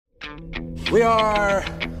We are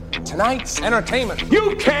tonight's entertainment.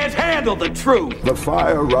 You can't handle the truth. The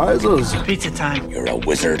fire rises. Pizza time. You're a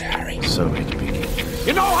wizard, Harry. So it begins.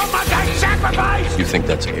 You know how much I sacrifice? You think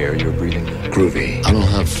that's air you're breathing? Groovy. I don't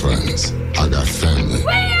have friends. I got family. We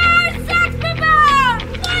are Sex Bombs!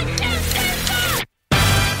 1, 2, 3,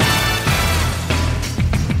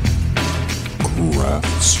 4!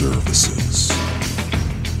 Craft Services.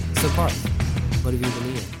 So, Parth, what have you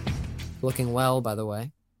been eating? Looking well, by the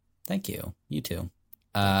way. Thank you. You too.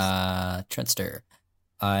 Trentster.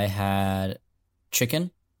 I had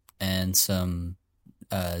chicken and some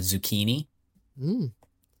zucchini.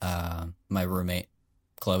 My roommate,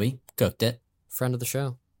 Chloe, cooked it. Friend of the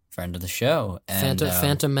show. And,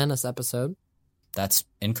 Phantom Menace episode. That's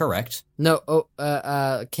incorrect. No,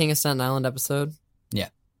 King of Staten Island episode. Yeah.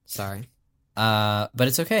 Sorry. But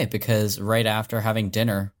it's okay because right after having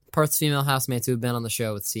dinner... Parth's female housemates who've been on the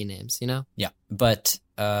show with C names, you know? Yeah, but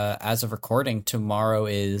as of recording, tomorrow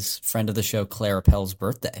is friend of the show Claire Appel's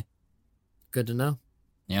birthday. Good to know.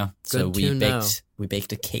 Yeah, so we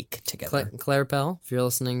baked a cake together. Claire Appel, if you're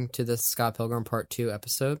listening to this Scott Pilgrim Part 2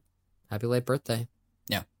 episode, happy late birthday.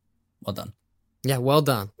 Yeah, well done. Yeah, well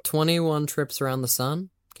done. 21 trips around the sun.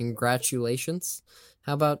 Congratulations.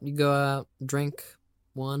 How about you go out, drink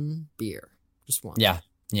one beer? Just one. Yeah,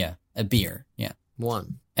 a beer, yeah.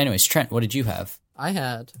 One. Anyways, Trent, what did you have? I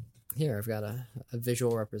had, here, I've got a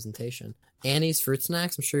visual representation. Annie's Fruit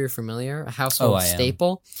Snacks, I'm sure you're familiar. A household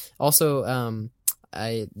staple. Also,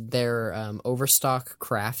 they're Overstock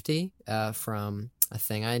Crafty from a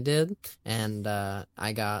thing I did. And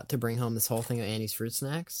I got to bring home this whole thing of Annie's Fruit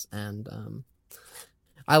Snacks. And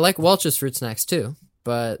I like Welch's Fruit Snacks too.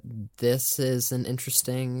 But this is an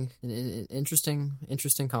interesting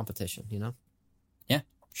competition, you know? Yeah,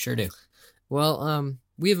 sure do. Well,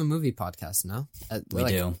 we have a movie podcast now. We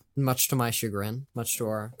do. Much to my chagrin, much to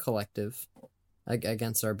our collective,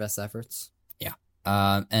 against our best efforts. Yeah.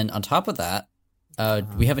 And on top of that,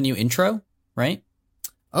 we have a new intro, right?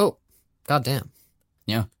 Oh, goddamn.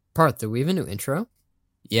 Yeah. Parth, do we have a new intro?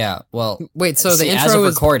 Yeah, well... Wait, so the intro as of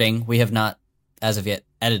is... recording, we have not, as of yet,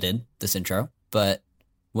 edited this intro, but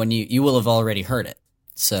when you will have already heard it,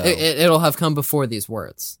 so... It'll have come before these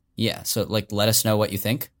words. Yeah, so, let us know what you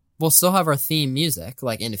think. We'll still have our theme music,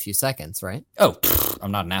 in a few seconds, right? Oh,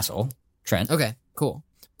 I'm not an asshole. Trent. Okay, cool.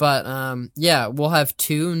 But, yeah, we'll have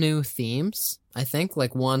 2 new themes, I think.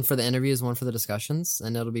 One for the interviews, one for the discussions,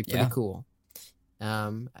 and it'll be pretty cool.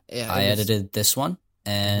 I edited this one,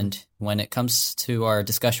 and when it comes to our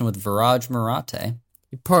discussion with Viraj Marathe...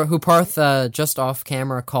 Who Parth, just off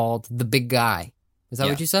camera, called the big guy. Is that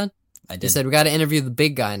what you said? I did. He said, we got to interview the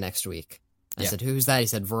big guy next week. I Yeah. said, who's that? He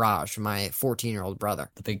said, Viraj, my 14-year-old brother.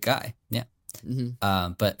 The big guy, yeah.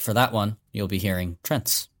 Mm-hmm. But for that one, you'll be hearing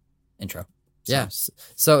Trent's intro. So. Yes.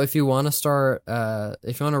 So if you want to start,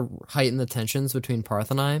 if you want to heighten the tensions between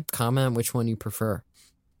Parth and I, comment which one you prefer.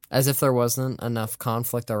 As if there wasn't enough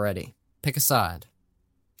conflict already. Pick a side.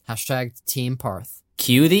 Hashtag Team Parth.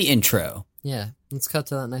 Cue the intro. Yeah, let's cut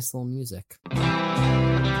to that nice little music.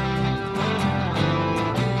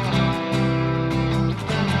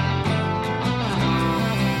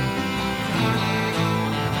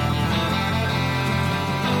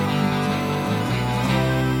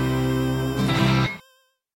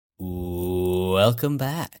 Welcome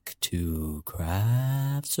back to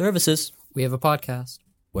Craft Services. We have a podcast.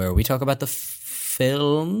 Where we talk about the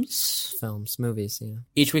films. Movies, yeah.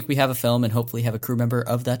 Each week we have a film and hopefully have a crew member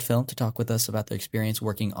of that film to talk with us about their experience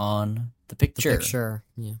working on the picture.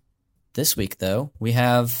 Yeah. This week, though, we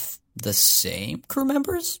have the same crew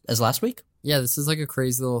members as last week. Yeah, this is a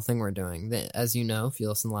crazy little thing we're doing. As you know, if you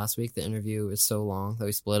listened last week, the interview is so long that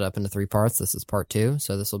we split it up into 3 parts. This is part 2,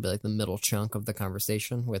 so this will be the middle chunk of the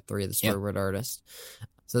conversation with 3 of the storyboard artists.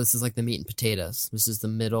 So this is the meat and potatoes. This is the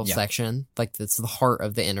middle section. It's the heart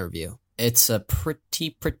of the interview. It's a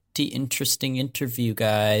pretty interesting interview,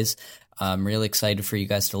 guys. I'm really excited for you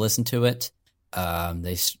guys to listen to it.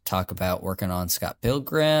 They talk about working on Scott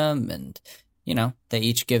Pilgrim, and, they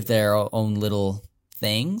each give their own little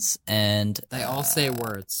things, and they all say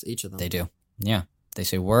words, each of them. They do. Yeah. They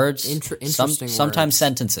say words. Interesting words. Sometimes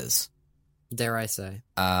sentences. Dare I say.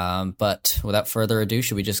 But without further ado,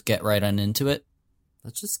 should we just get right on into it?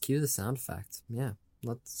 Let's just cue the sound effect. Yeah.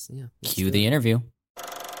 Let's cue the interview.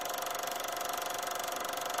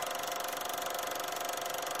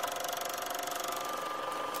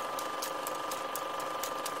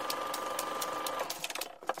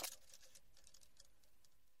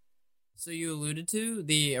 So you alluded to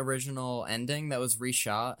the original ending that was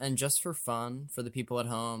reshot, and just for fun, for the people at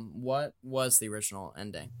home, what was the original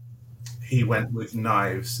ending? He went with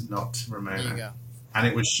Knives, not Ramona. There you go. and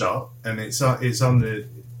it was shot, and it's on the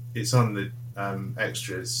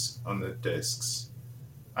extras on the discs.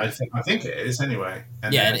 I think it is anyway.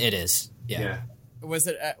 And yeah, it is. Yeah. Was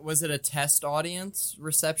it a test audience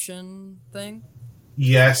reception thing?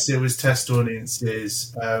 Yes, it was test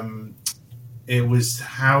audiences. It was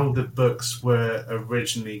how the books were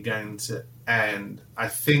originally going to end. I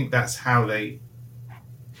think that's how they.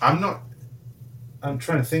 I'm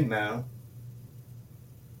trying to think now.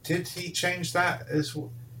 Did he change that as?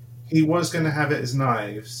 He was going to have it as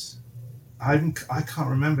knives. I can't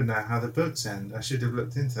remember now how the books end. I should have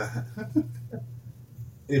looked into that.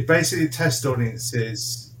 It basically test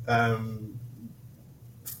audiences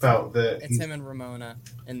felt that it's him and Ramona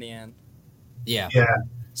in the end. Yeah.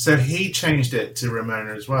 So he changed it to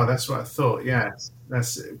Ramona as well. That's what I thought. Yeah,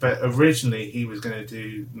 but originally he was going to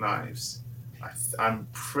do knives. I'm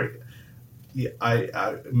pretty. Yeah,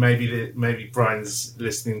 I maybe Brian's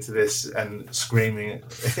listening to this and screaming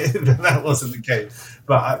that wasn't the case,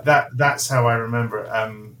 but that's how I remember it.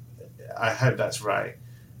 I hope that's right,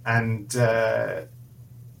 and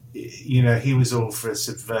he was all for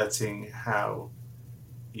subverting how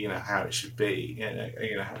it should be,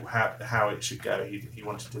 how it should go. He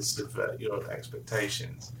wanted to subvert your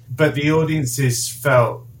expectations, but the audiences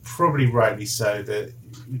felt, probably rightly so, that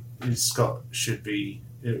Scott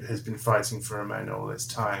has been fighting for Ramona all this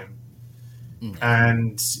time.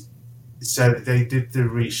 And so they did the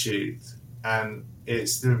reshoot, and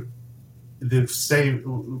it's we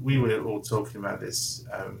were all talking about this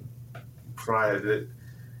prior, that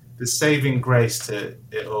the saving grace to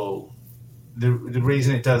it all, the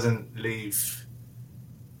reason it doesn't leave,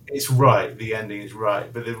 it's right, the ending is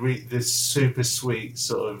right, but the super sweet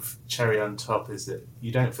sort of cherry on top is that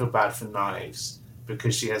you don't feel bad for Knives,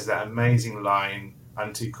 because she has that amazing line,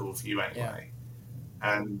 "I'm too cool for you anyway,"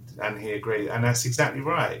 and he agreed, and that's exactly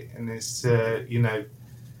right. And it's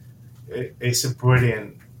it's a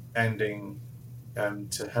brilliant ending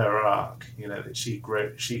to her arc. That she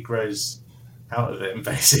grows out of him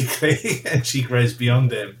basically, and she grows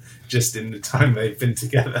beyond him just in the time they've been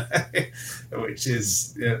together, which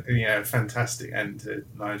is a fantastic end to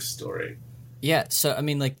Knives' story. Yeah, so I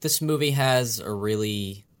mean, like, this movie has a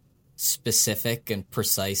really specific and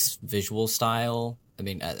precise visual style. I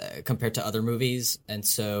mean, compared to other movies, and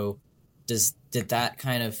so did that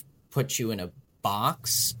kind of put you in a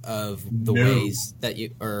box of the ways that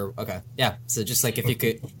you? Or okay, yeah. So just like if you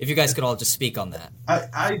guys could all just speak on that.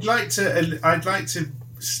 I'd like to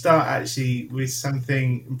start actually with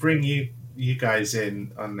something. Bring you guys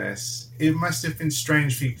in on this. It must have been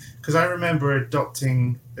strange for you, because I remember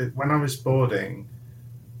adopting when I was boarding.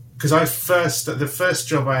 Because the first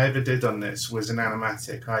job I ever did on this was an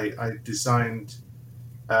animatic. I designed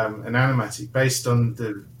an animatic based on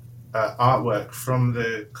the artwork from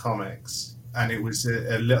the comics, and it was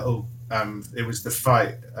a little. It was the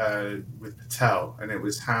fight with Patel, and it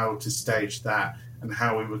was how to stage that and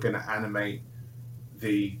how we were going to animate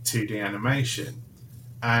the 2D animation.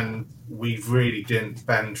 And we really didn't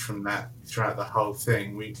bend from that throughout the whole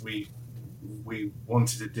thing. We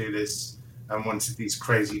wanted to do this and wanted these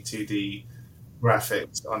crazy 2D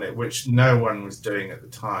graphics on it, which no one was doing at the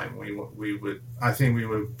time. I think we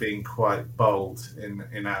were being quite bold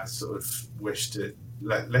in our sort of wish to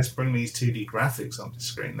let's bring these 2D graphics onto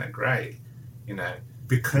screen. They're great,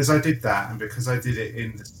 Because I did that, and because I did it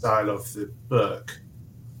in the style of the book,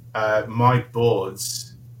 my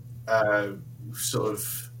boards sort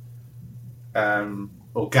of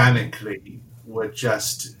organically were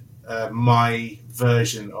just my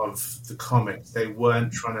version of the comics. They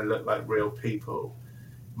weren't trying to look like real people.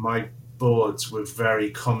 My boards were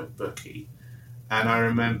very comic booky, and I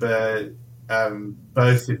remember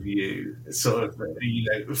both of you sort of,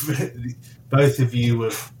 both of you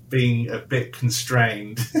were being a bit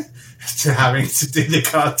constrained to having to do the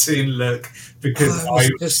cartoon look, because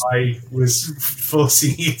I was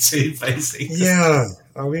forcing you to, basically. Yeah,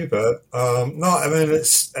 a wee bit. No, I mean,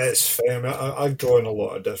 it's fair. I mean, I've drawn a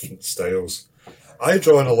lot of different styles.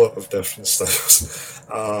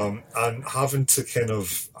 And having to kind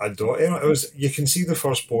of adopt, you can see the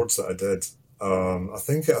first boards that I did. I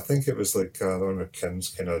think it was like the one with Kim's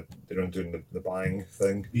kind of doing the bang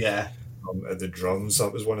thing. Yeah. At the drums,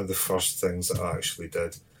 that was one of the first things that I actually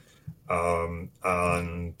did, and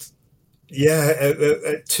yeah,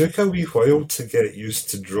 it took a wee while to get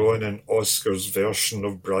used to drawing in Oscar's version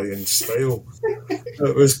of Brian's style.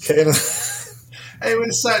 It was kind of. It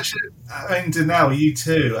was such a. I mean, Danelle, you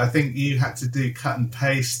too. I think you had to do cut and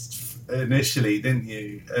paste initially, didn't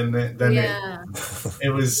you? And then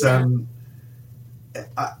it was. I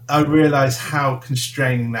realised how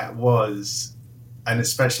constraining that was.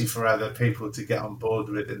 especially for other people to get on board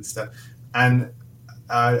with and stuff. And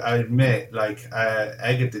I admit, like,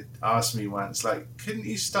 Edgar did ask me once, like, couldn't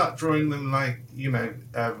you start drawing them like, you know,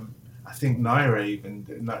 I think Naira even,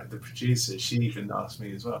 the producer, she even asked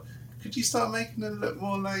me as well, could you start making them look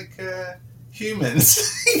more like humans?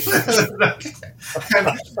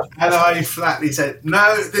 and I flatly said,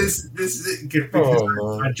 no, this is good, because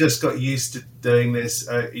I just got used to doing this,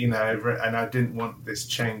 you know, and I didn't want this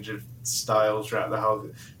change of style throughout the whole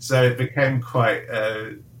thing. So it became quite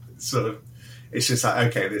sort of, it's just like,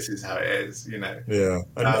 okay, this is how it is, you know. Yeah,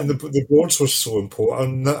 and the boards were so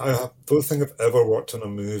important. I don't think I've ever worked on a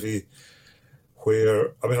movie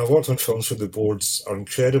where, I mean, I've worked on films where the boards are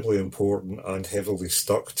incredibly important and heavily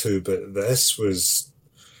stuck to, but this was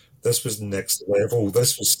next level.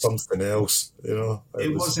 This was something else, you know.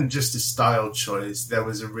 It wasn't just a style choice. There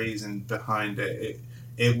was a reason behind it.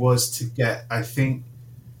 It was to get, I think,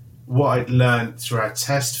 what I'd learned through our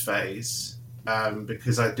test phase,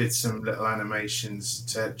 because I did some little animations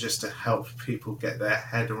to help people get their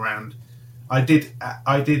head around. I did.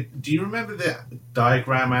 Do you remember the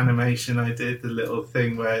diagram animation I did? The little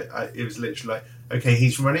thing where it was literally like, okay,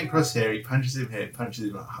 he's running across here. He punches him here. Punches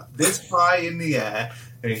him this high in the air,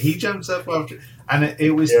 and he jumps up after. And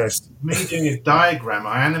it was me doing a diagram.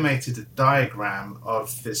 I animated a diagram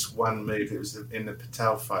of this one move. It was in the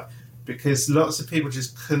Patel fight, because lots of people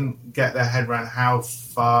just couldn't get their head around how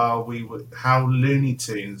Looney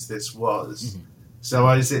Tunes this was. Mm-hmm. So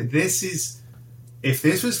I said, if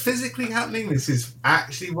this was physically happening, this is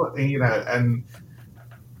actually what, you know,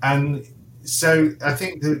 and so I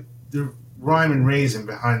think the rhyme and reason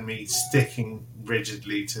behind me sticking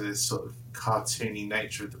rigidly to this sort of cartoony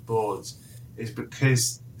nature of the boards is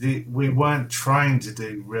because we weren't trying to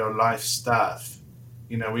do real life stuff.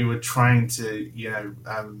 You know, we were trying to, you know,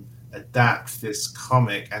 adapt this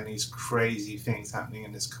comic and these crazy things happening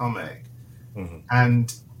in this comic. Mm-hmm.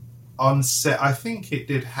 And on set, I think it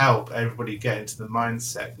did help everybody get into the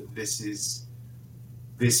mindset that this is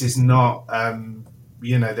not,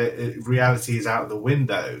 you know, the reality is out the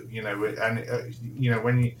window, you know, and you know,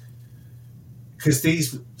 because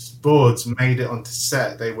these boards made it onto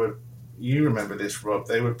set, you remember this, Rob?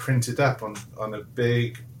 They were printed up on a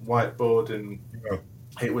big whiteboard, and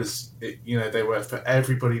you know, they were for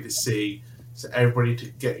everybody to see, so everybody to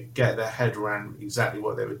get their head around exactly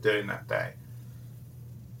what they were doing that day.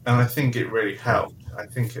 And I think it really helped. I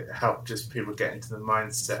think it helped just people get into the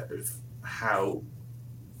mindset of how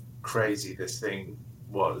crazy this thing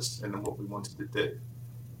was and what we wanted to do.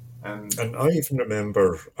 And I even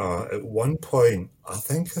remember at one point, I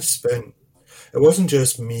think I spent, it wasn't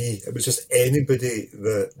just me, it was just anybody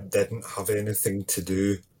that didn't have anything to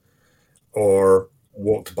do or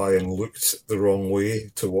walked by and looked the wrong way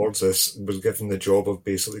towards us was given the job of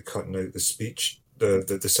basically cutting out the speech,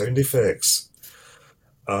 the sound effects.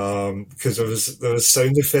 Because there was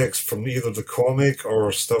sound effects from either the comic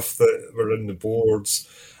or stuff that were in the boards,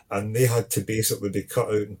 and they had to basically be cut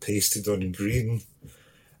out and pasted on green.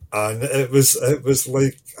 And it was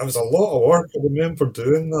like, it was a lot of work. I remember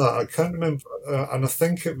doing that. I can't remember, and I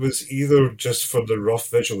think it was either just for the rough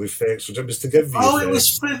visual effects, or it was to give. It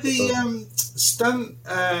was for the stunt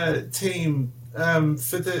team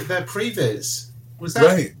for their previs. Was that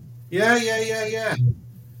right? Yeah.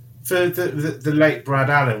 For the late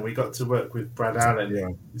Brad Allen, we got to work with Brad Allen. Yeah.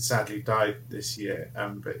 He sadly died this year.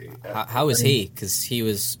 But how was he? Because he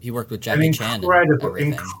worked with Jackie Chan.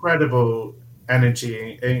 Incredible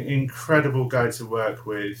energy, incredible guy to work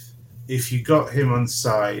with. If you got him on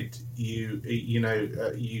side, you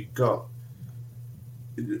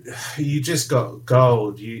just got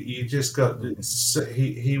gold. You just got.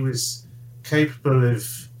 He was capable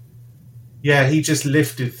of. Yeah, he just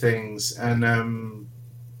lifted things and.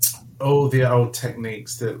 All the old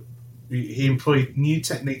techniques that he employed, new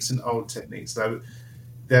techniques and old techniques.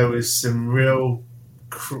 There was some real,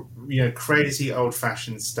 crazy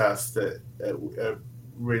old-fashioned stuff that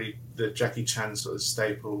really the Jackie Chan sort of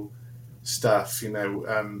staple stuff.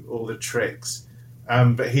 All the tricks.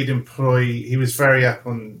 But he was very up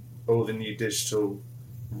on all the new digital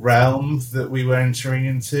realm that we were entering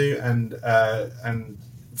into, and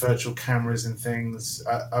virtual cameras and things.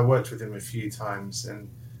 I worked with him a few times and.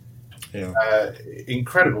 Yeah.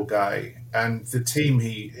 Incredible guy, and the team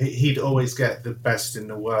he'd always get the best in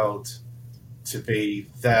the world to be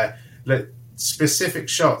there. Specific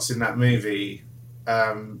shots in that movie,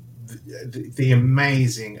 the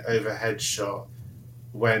amazing overhead shot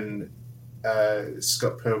when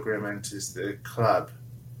Scott Pilgrim enters the club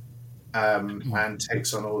and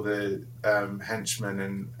takes on all the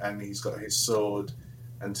henchmen, and he's got his sword,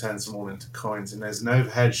 and turns them all into coins. And there's an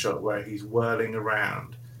overhead shot where he's whirling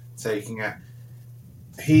around, taking a.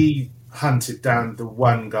 He hunted down the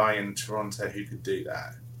one guy in Toronto who could do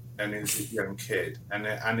that, and he's a young kid, and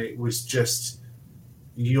it was just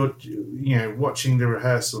watching the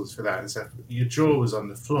rehearsals for that and stuff. Your jaw was on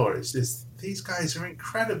the floor. It's just, these guys are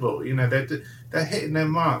incredible. They're hitting their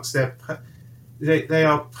marks. They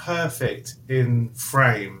are perfect in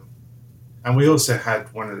frame. And we also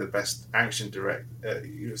had one of the best action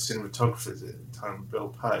cinematographers at the time, Bill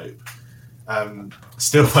Pope.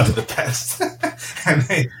 Still one of the best.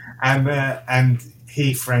 and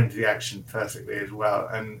he framed the action perfectly as well.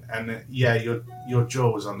 And your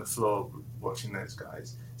jaw was on the floor watching those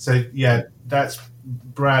guys. So yeah, that's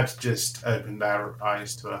Brad just opened our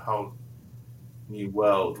eyes to a whole new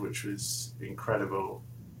world, which was incredible.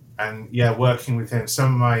 And yeah, working with him,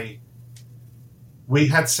 we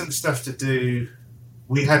had some stuff to do.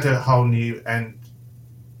 We had a whole new end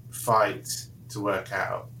fight to work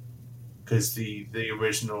out, because the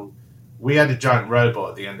original, we had a giant robot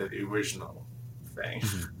at the end of the original thing.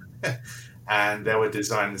 And there were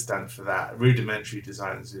designers done for that, rudimentary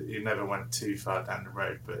designs. It never went too far down the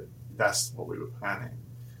road, but that's what we were planning.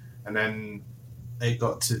 And then it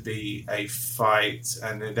got to be a fight,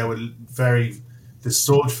 and there were the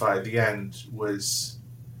sword fight at the end was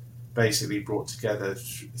basically brought together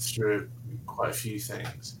through quite a few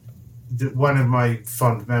things. One of my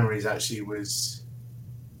fond memories actually was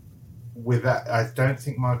with that. I don't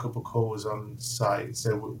think Michael Bacall was on site,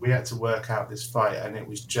 so we had to work out this fight, and it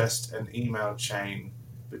was just an email chain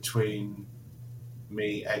between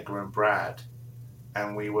me, Edgar, and Brad,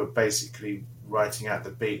 and we were basically writing out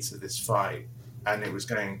the beats of this fight, and it was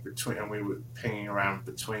going between, and we were pinging around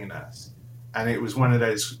between us, and it was one of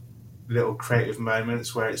those little creative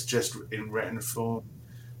moments where it's just in written form,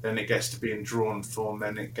 then it gets to be in drawn form,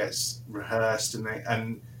 then it gets rehearsed,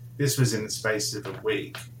 and this was in the space of a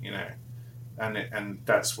week, and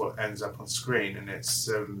that's what ends up on screen. And it's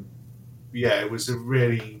it was a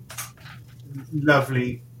really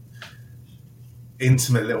lovely,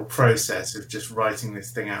 intimate little process of just writing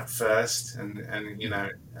this thing out first, and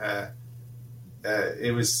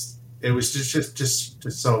it was just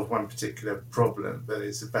to solve one particular problem, but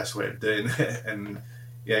it's the best way of doing it. And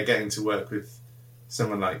yeah, getting to work with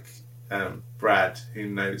someone like Brad, who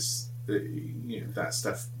knows that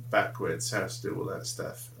stuff backwards, how to do all that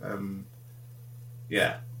stuff.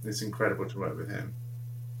 It's incredible to work with him.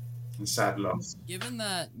 And sad loss. Given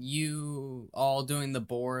that you all doing the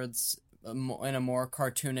boards in a more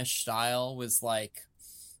cartoonish style was like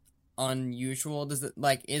unusual,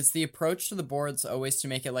 is the approach to the boards always to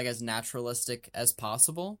make it like as naturalistic as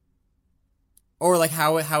possible, or like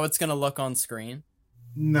how it's gonna look on screen?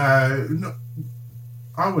 No,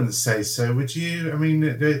 I wouldn't say so. Would you? I mean,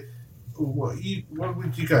 what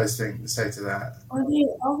would you guys say to that? Well, they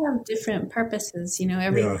all have different purposes.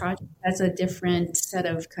 Every project has a different set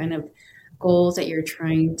of kind of goals that you're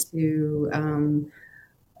trying to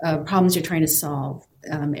problems you're trying to solve.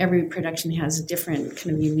 Every production has a different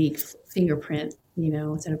kind of unique fingerprint,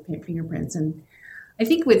 set of fingerprints. And I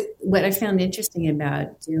think with what I found interesting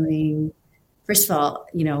about doing, first of all,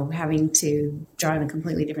 having to draw in a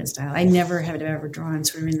completely different style. I never have ever drawn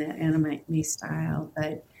sort of in that anime style,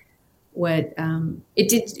 but what it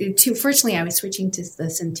did too. Fortunately, I was switching to the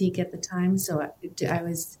Cintiq at the time, so it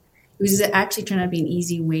was actually turned out to be an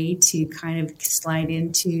easy way to kind of slide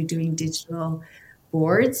into doing digital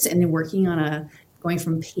boards, and then going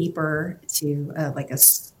from paper to like a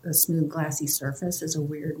smooth glassy surface is a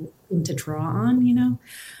weird thing to draw on,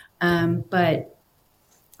 but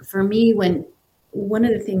for me, one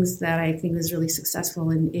of the things that I think was really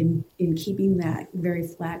successful in keeping that very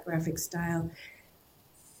flat graphic style,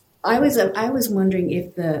 I was wondering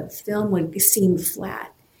if the film would seem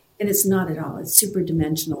flat, and it's not at all. It's super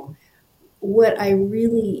dimensional. What I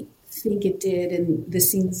really think it did, and the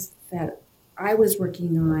scenes that I was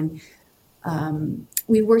working on,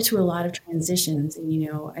 we worked through a lot of transitions, and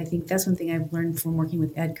I think that's one thing I've learned from working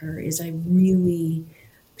with Edgar is I really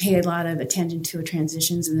pay a lot of attention to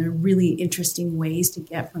transitions, and they're really interesting ways to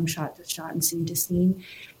get from shot to shot and scene to scene.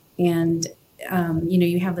 And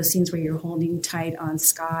you have those scenes where you're holding tight on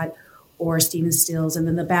Scott or Stephen Stills, and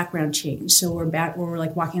then the background change. So we're back where we're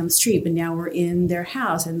like walking on the street, but now we're in their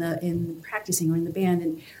house and in practicing or in the band.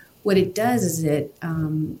 And what it does is it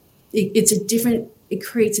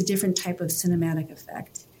creates a different type of cinematic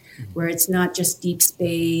effect, where it's not just deep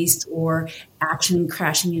space or action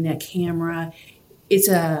crashing in a camera. It's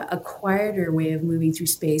a quieter way of moving through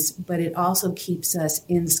space, but it also keeps us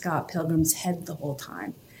in Scott Pilgrim's head the whole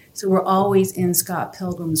time. So we're always in Scott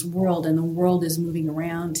Pilgrim's world, and the world is moving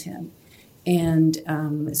around him. And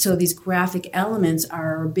so these graphic elements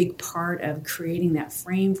are a big part of creating that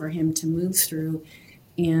frame for him to move through.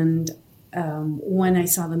 And when I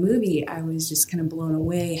saw the movie, I was just kind of blown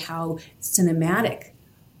away how cinematic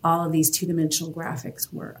all of these two-dimensional graphics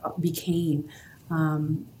became.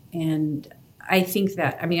 And I think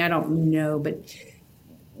that, I mean, I don't know, but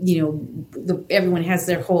everyone has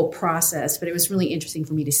their whole process, but it was really interesting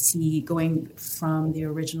for me to see going from the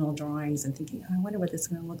original drawings and thinking, oh, I wonder what this is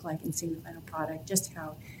going to look like, and seeing the final product, just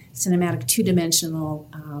how cinematic, two-dimensional,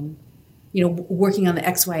 working on the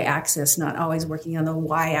XY axis, not always working on the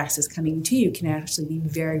Y axis coming to you, can actually be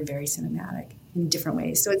very, very cinematic in different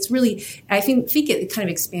ways. So it's really, I think it kind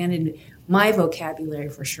of expanded my vocabulary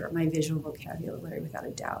for sure, my visual vocabulary without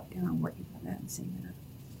a doubt, working on that and seeing that.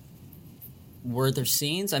 Were there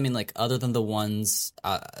scenes, I mean, like, other than the ones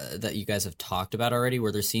that you guys have talked about already,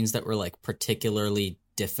 were there scenes that were, like, particularly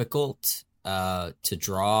difficult to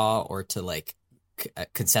draw or to, like,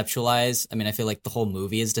 conceptualize? I mean, I feel like the whole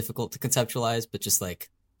movie is difficult to conceptualize, but just,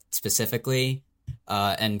 like, specifically.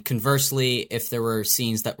 And conversely, if there were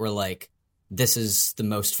scenes that were, like, this is the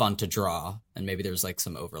most fun to draw, and maybe there's, like,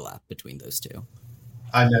 some overlap between those two.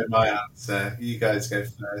 I know my answer. You guys go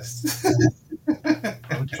first.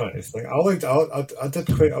 I'm trying to think. I did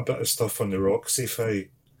quite a bit of stuff on the Roxy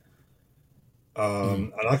fight,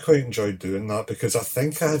 and I quite enjoyed doing that because I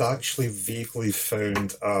think I had actually vaguely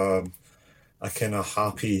found a kind of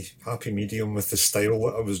happy medium with the style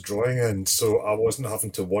that I was drawing in, so I wasn't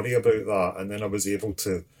having to worry about that, and then I was able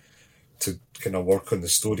to kind of work on the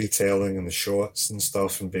storytelling and the shots and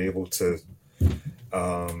stuff, and be able to.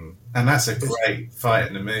 And that's a great fight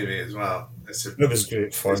in the movie as well. It was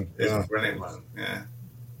great fun. It's a brilliant one. Yeah.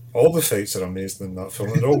 All the fights are amazing in that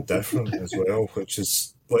film. They're all different as well, which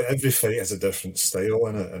is like every fight has a different style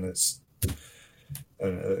in it, and it's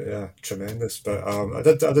tremendous. But I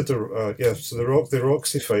did So the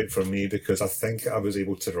Roxy fight for me, because I think I was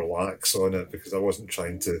able to relax on it because I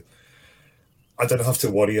didn't have to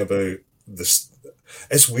worry about this.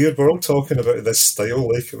 It's weird, we're all talking about this style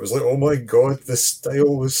like it was like, oh my god, this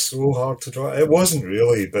style was so hard to draw. It wasn't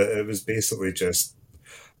really, but it was basically just,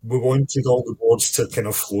 we wanted all the boards to kind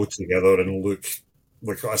of flow together and look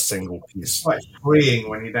like a single piece. It's quite freeing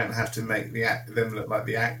when you don't have to make them look like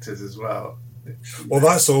the actors as well. Well,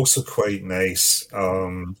 that's also quite nice,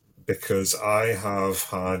 because I've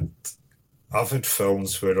had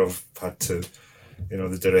films where I've had to,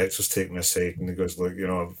 the directors take me aside and he goes, look,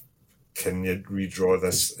 can you redraw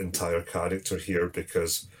this entire character here?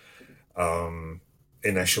 Because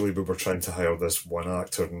initially we were trying to hire this one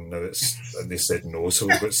actor and they said no, so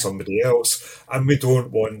we've got somebody else. And we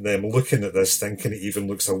don't want them looking at this thinking it even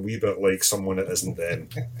looks a wee bit like someone that isn't them.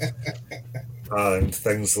 And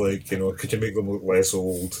things like, could you make them look less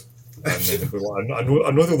old? And then they'd be like, I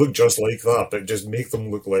know they look just like that, but just make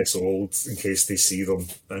them look less old in case they see them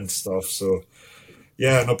and stuff. So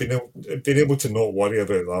yeah, and being able to not worry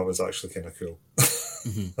about that was actually kind of cool.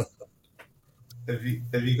 Mm-hmm.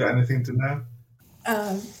 Have you got anything to know?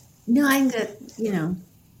 No, I'm good.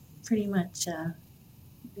 Pretty much.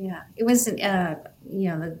 It wasn't.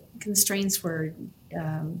 The constraints were.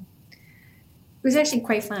 It was actually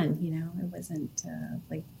quite fun. It wasn't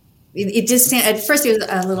like. It just at first it was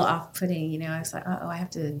a little off-putting. I was like, oh, I have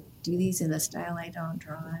to do these in the style I don't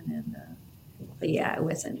draw in, and but yeah, it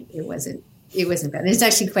wasn't bad. It's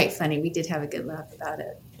actually quite funny. We did have a good laugh about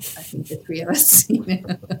it. I think the three of us,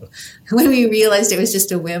 when we realized it was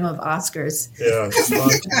just a whim of Oscar's. Yeah,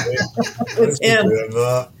 it's him.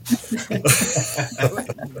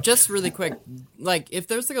 Just really quick, like if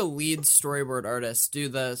there's like a lead storyboard artist, do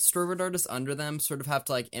the storyboard artists under them sort of have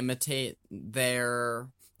to like imitate their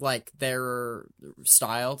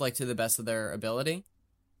style, like to the best of their ability?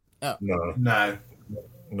 Oh no.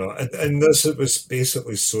 No, and this, it was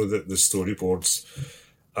basically so that the storyboards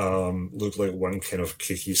looked like one kind of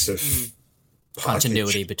cohesive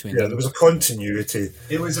continuity between them. Yeah, there was a continuity.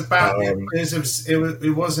 It was about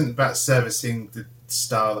it wasn't about servicing the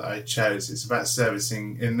style that I chose. It's about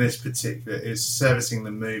servicing servicing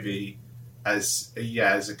the movie as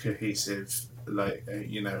a cohesive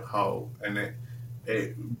whole, and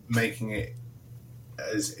it making it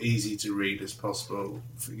as easy to read as possible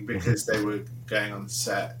because they were going on the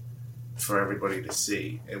set for everybody to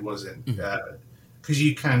see. It wasn't because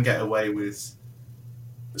you can get away with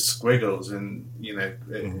the squiggles and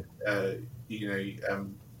the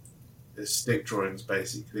stick drawings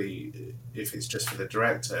basically if it's just for the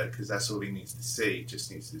director, because that's all he needs to see.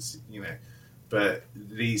 Just needs to see, but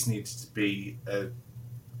these need to be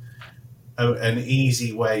an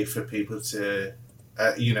easy way for people to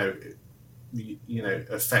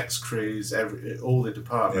effects crews, all the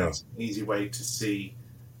departments. Yeah. Easy way to see.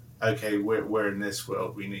 Okay, we're in this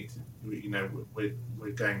world. We need to,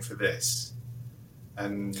 we're going for this.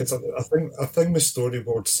 And because I think with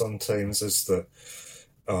storyboards sometimes is that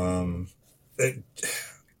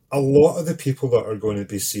a lot of the people that are going to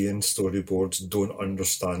be seeing storyboards don't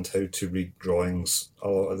understand how to read drawings a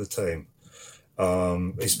lot of the time.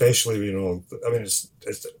 Especially,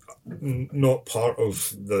 it's not part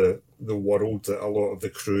of the world that a lot of the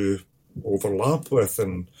crew overlap with,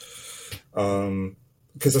 and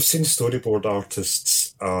because I've seen storyboard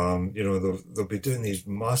artists, they'll be doing these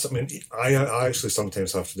massive. I mean, I actually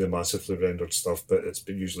sometimes have to do massively rendered stuff, but it's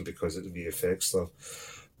usually because it's VFX stuff.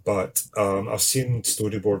 But I've seen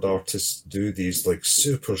storyboard artists do these like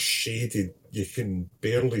super shaded, you can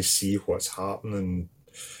barely see what's happening,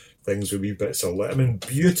 things with wee bits of light. I mean,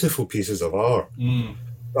 beautiful pieces of art.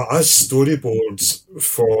 But as storyboards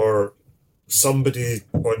for somebody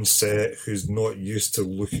on set who's not used to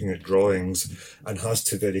looking at drawings and has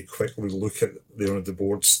to very quickly look at the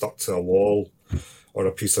board stuck to a wall or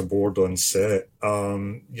a piece of board on set,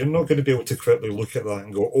 you're not going to be able to quickly look at that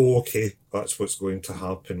and go, oh, okay, that's what's going to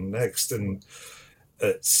happen next. And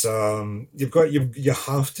it's you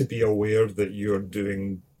have to be aware that you're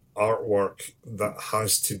doing artwork that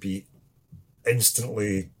has to be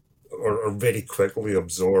instantly or very quickly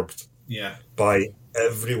absorbed by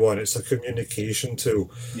everyone. It's a communication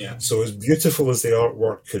tool. Yeah. So as beautiful as the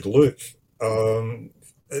artwork could look,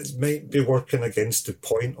 it might be working against the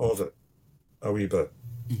point of it a wee bit.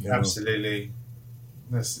 Absolutely.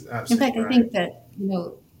 That's absolutely. In fact, right. I think that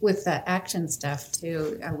with the action stuff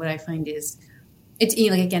too, what I find is it's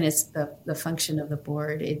again, it's the function of the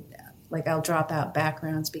board. I'll drop out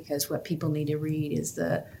backgrounds because what people need to read is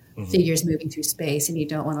the figures moving through space, and you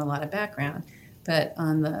don't want a lot of background. But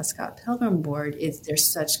on the Scott Pilgrim board,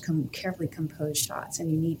 there's such carefully composed shots,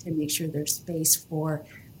 and you need to make sure there's space for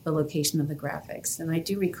the location of the graphics. And I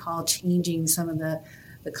do recall changing some of the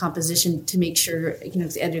composition to make sure,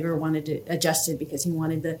 Edgar wanted to adjust it because he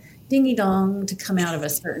wanted the dingy-dong to come out of a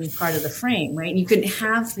certain part of the frame, right? And you couldn't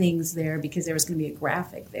have things there because there was going to be a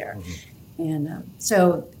graphic there. And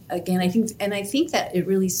so, again, I think that it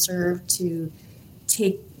really served to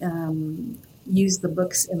use the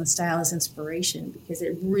books and the style as inspiration, because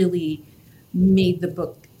it really made the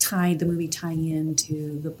movie tie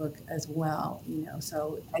into the book as well,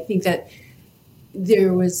 So I think that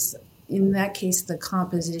there was, in that case, the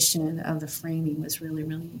composition of the framing was really,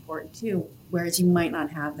 really important too, whereas you might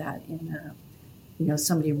not have that in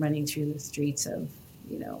somebody running through the streets of,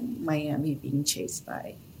 Miami being chased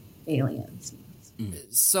by aliens.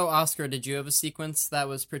 So, Oscar, did you have a sequence that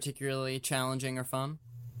was particularly challenging or fun?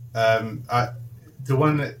 The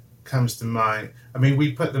one that comes to mind, I mean,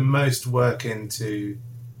 we put the most work into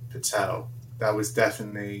Patel. That was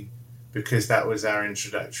definitely because that was our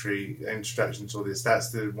introduction to all this.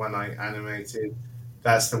 That's the one I animated.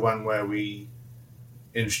 That's the one where we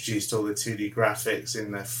introduced all the 2D graphics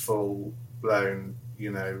in their full blown,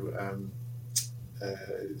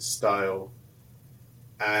 style.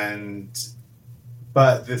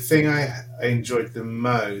 But the thing I enjoyed the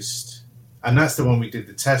most, and that's the one we did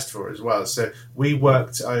the test for as well. So we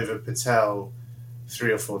worked over Patel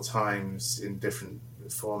 3 or 4 times in different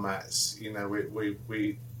formats.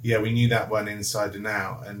 We knew that one inside and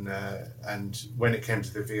out. And when it came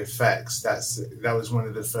to the VFX, that was one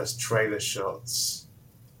of the first trailer shots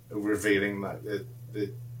revealing like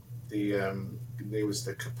there was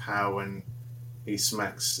the kapow and he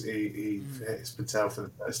hits Patel for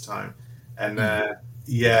the first time. And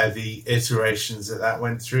the iterations that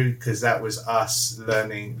went through, because that was us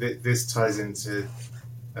learning. This ties into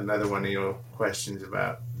another one of your questions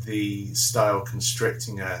about the style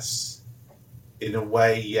constricting us. In a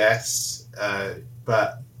way, yes,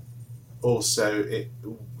 but also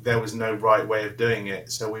there was no right way of doing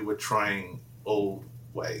it, so we were trying all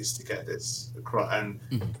ways to get this across. And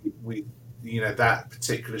we, that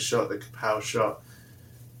particular shot, the kapow shot,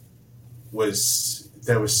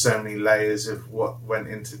 there were so many layers of what went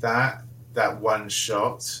into that one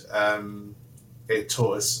shot. It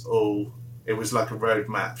taught us all. It was like a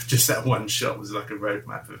roadmap. Just that one shot was like a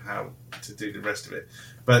roadmap of how to do the rest of it.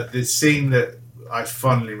 But the scene that I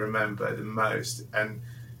fondly remember the most, and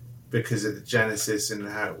because of the genesis and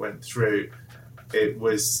how it went through, it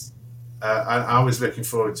was. I was looking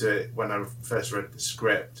forward to it when I first read the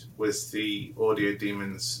script. Was the Audio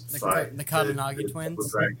Demons fight, the Katanagi twins,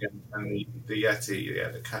 the dragon and the Yeti,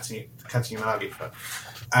 the Katanagi fight,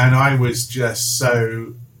 and I was just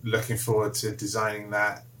so looking forward to designing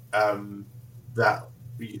that.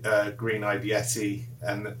 Green-Eyed Yeti,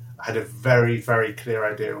 and I had a very, very clear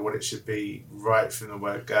idea of what it should be right from the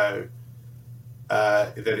word go.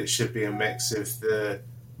 That it should be a mix of the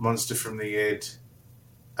monster from the id,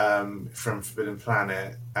 from Forbidden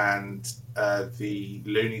Planet, and the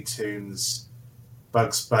Looney Tunes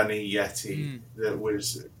Bugs Bunny Yeti. That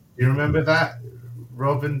was. Do you remember that,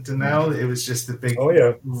 Rob and Danelle? It was just the big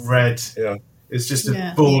red. Yeah. It's just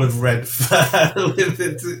a ball of red fur with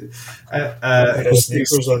it.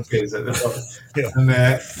 Sneakers on at the bottom.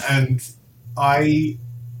 And I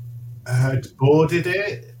had boarded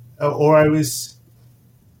it, or I was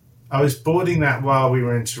boarding that while we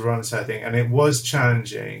were in Toronto, I think, and it was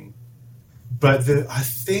challenging. But I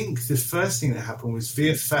think the first thing that happened was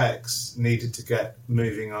VFX needed to get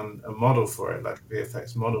moving on a model for it, like a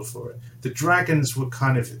VFX model for it. The dragons were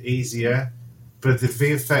kind of easier, but the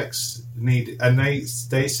VFX needed, and they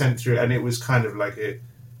sent through, and it was kind of like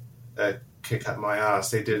a kick up my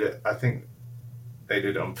ass. They did it, I think they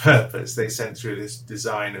did it on purpose. They sent through this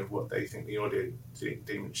design of what they think the audio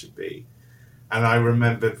demon should be. And I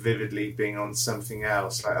remember vividly being on something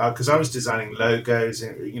else, like because I was designing logos,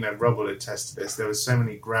 and Rob will attest to this. There were so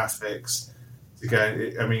many graphics to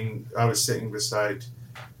go. I mean, I was sitting beside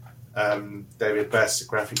David Best, a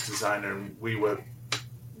graphic designer, and we were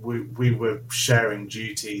sharing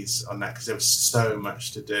duties on that because there was so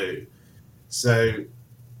much to do. So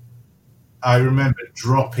I remember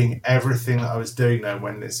dropping everything that I was doing there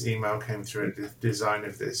when this email came through, the design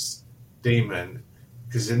of this demon.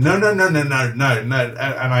 Because no, and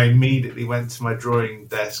I immediately went to my drawing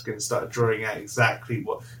desk and started drawing out exactly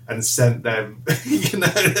what, and sent them,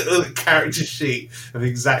 a character sheet of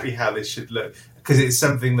exactly how this should look. Because it's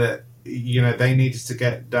something that they needed to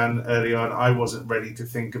get done early on. I wasn't ready to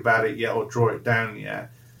think about it yet or draw it down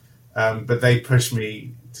yet, but they pushed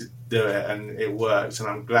me to do it, and it worked. And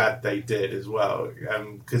I'm glad they did as well,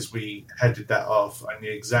 because we headed that off. I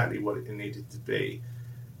knew exactly what it needed to be.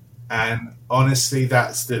 And honestly,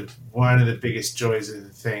 that's one of the biggest joys of the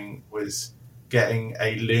thing, was getting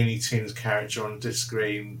a Looney Tunes character onto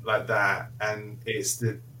screen like that. And it's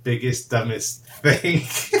the biggest, dumbest thing.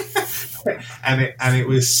 and it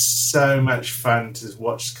was so much fun to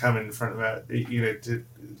watch come in front of our,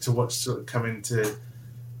 to watch sort of come into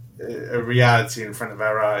a reality in front of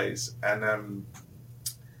our eyes. And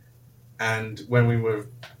when we were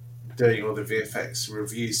doing all the VFX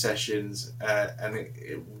review sessions, and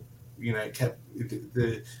it kept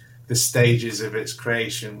the stages of its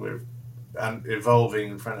creation were evolving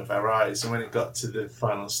in front of our eyes. And when it got to the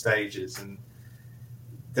final stages, and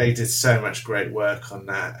they did so much great work on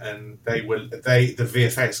that, and the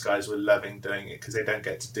VFX guys were loving doing it because they don't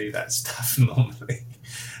get to do that stuff normally.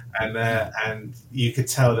 And you could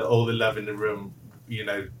tell that all the love in the room,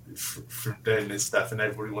 from doing this stuff, and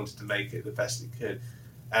everybody wanted to make it the best it could.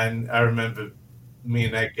 And I remember me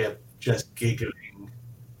and Edgar just giggling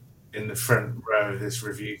in the front row of this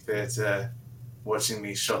review theatre, watching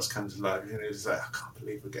these shots come to life, and it was like, I can't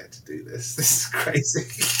believe we get to do this. This is crazy.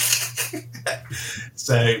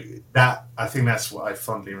 So I think that's what I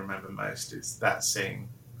fondly remember most, is that scene,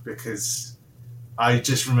 because I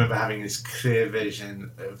just remember having this clear vision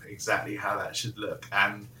of exactly how that should look,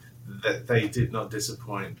 and that they did not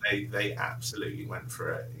disappoint. They absolutely went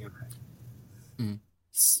for it.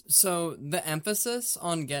 So the emphasis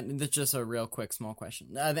on getting, that's just a real quick small question.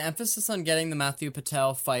 The emphasis on getting the Matthew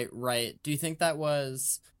Patel fight right, do you think that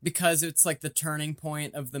was because it's like the turning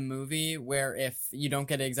point of the movie, where if you don't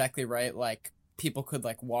get it exactly right, like people could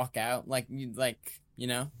like walk out, I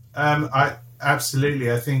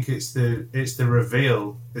absolutely. I think it's the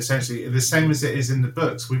reveal, essentially the same as it is in the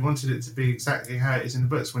books. We wanted it to be exactly how it is in the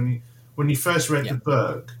books. When you first read the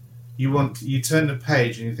book, you turn the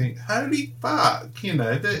page and you think, holy fuck,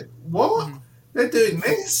 what? They're doing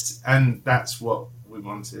this? And that's what we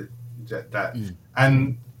wanted.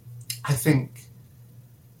 And I think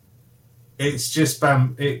it's just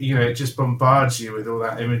it just bombards you with all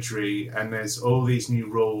that imagery, and there's all these new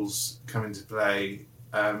rules come into play,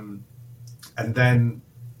 and then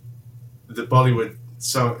the Bollywood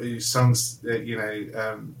songs,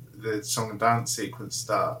 the song and dance sequence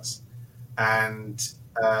starts, and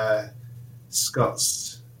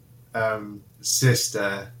Scott's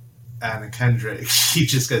sister, Anna Kendrick, she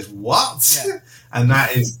just goes, what? Yeah. And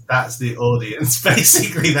that's the audience.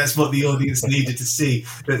 Basically, that's what the audience needed to see,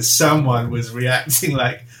 that someone was reacting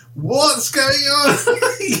like, what's going on?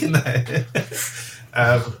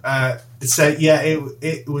 So yeah,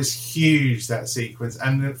 it was huge, that sequence.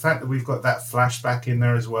 And the fact that we've got that flashback in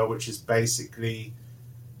there as well, which is basically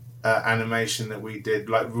animation that we did,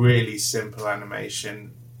 like really simple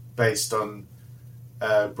animation based on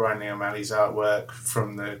Brian Lee O'Malley's artwork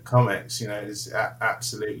from the comics. Is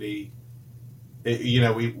absolutely,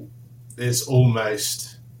 it's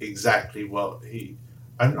almost exactly what he.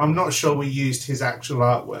 I'm not sure we used his actual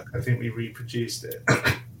artwork. I think we reproduced it,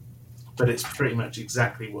 but it's pretty much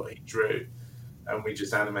exactly what he drew, and we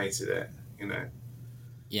just animated it.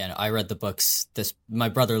 Yeah, no, I read the books. My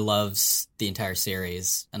brother loves the entire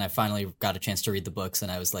series, and I finally got a chance to read the books, and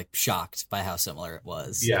I was like shocked by how similar it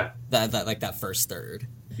was. Yeah, that first third.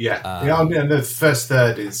 Yeah, the first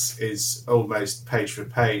third is almost page for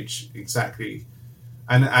page exactly,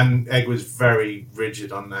 and Egg was very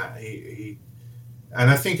rigid on that. He and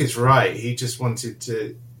I think it's right. He just wanted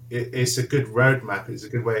to. It's a good roadmap. It's a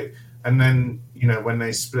good way. And then when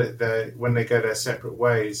they when they go their separate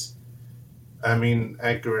ways. I mean,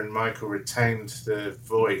 Edgar and Michael retained the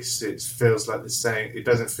voice. It feels like the same. It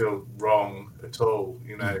doesn't feel wrong at all,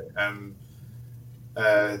 yeah,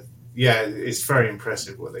 it's very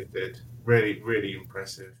impressive what they did. Really, really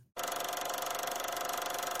impressive.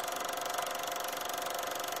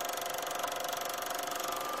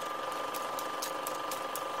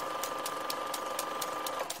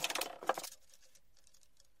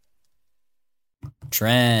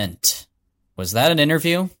 Trent. Was that an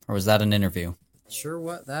interview, or was that an interview? Sure,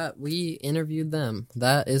 we interviewed them.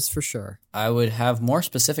 That is for sure. I would have more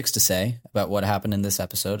specifics to say about what happened in this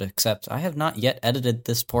episode, except I have not yet edited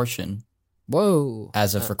this portion. Whoa.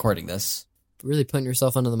 As of recording this. Really putting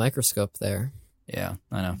yourself under the microscope there. Yeah,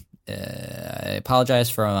 I know. I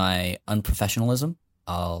apologize for my unprofessionalism.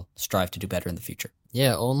 I'll strive to do better in the future.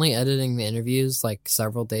 Yeah, only editing the interviews like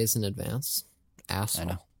several days in advance. Asshole. I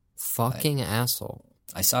know. Fucking asshole.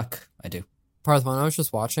 I suck. I do. Parth, when I was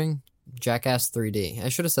just watching Jackass 3D, I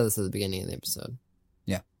should have said this at the beginning of the episode.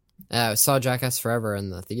 Yeah. I saw Jackass Forever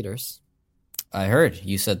in the theaters. I heard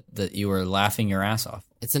you said that you were laughing your ass off.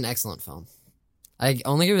 It's an excellent film. I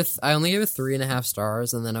only gave it 3.5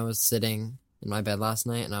 stars, and then I was sitting in my bed last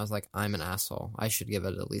night, and I was like, I'm an asshole. I should give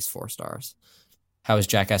it at least 4 stars. How was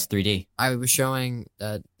Jackass 3D? I was showing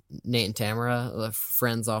Nate and Tamara,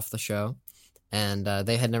 friends off the show, and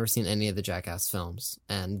they had never seen any of the Jackass films,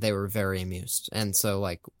 and they were very amused. And so,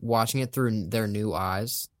 like, watching it through their new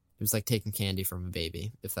eyes, it was like taking candy from a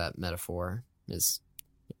baby, if that metaphor is,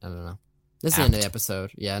 I don't know. This is the end of the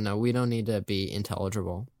episode. Yeah, no, we don't need to be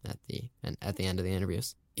intelligible at the end of the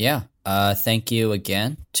interviews. Yeah. Thank you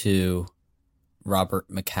again to Robert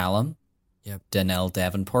McCallum, Danelle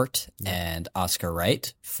Davenport, and Oscar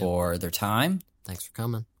Wright for their time. Thanks for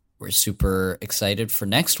coming. We're super excited for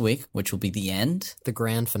next week, which will be the end. The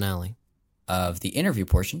grand finale. Of the interview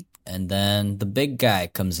portion. And then the big guy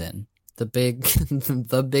comes in. The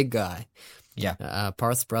big guy. Yeah.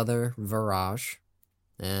 Parth's brother, Viraj.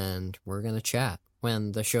 And we're going to chat.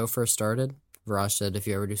 When the show first started, Viraj said, if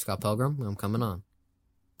you ever do Scott Pilgrim, I'm coming on.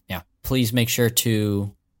 Yeah. Please make sure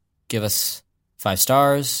to give us 5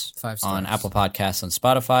 stars. 5 stars. On Apple Podcasts, on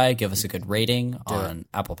Spotify. Give us a good rating on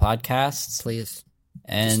Apple Podcasts. Please.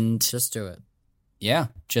 And just do it. Yeah.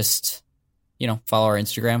 Just, follow our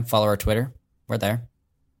Instagram, follow our Twitter. We're there.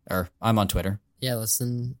 Or I'm on Twitter. Yeah,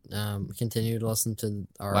 continue to listen to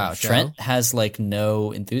our show. Trent has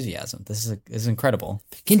no enthusiasm. This is incredible.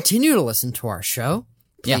 Continue to listen to our show.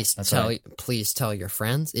 Please please tell your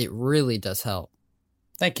friends. It really does help.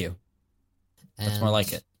 Thank you. That's more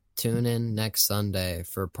like it. Tune in next Sunday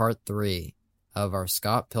for part 3 of our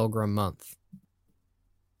Scott Pilgrim month.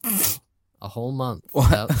 A whole month.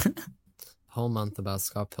 About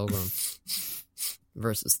Scott Pilgrim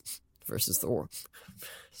versus the war.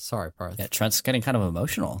 Sorry, Parth. Yeah, Trent's getting kind of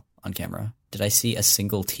emotional on camera. Did I see a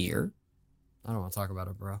single tear? I don't want to talk about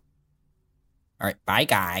it, bro. All right, bye,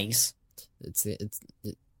 guys. It's the end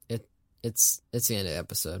of the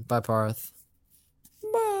episode. Bye, Parth.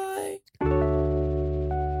 Bye.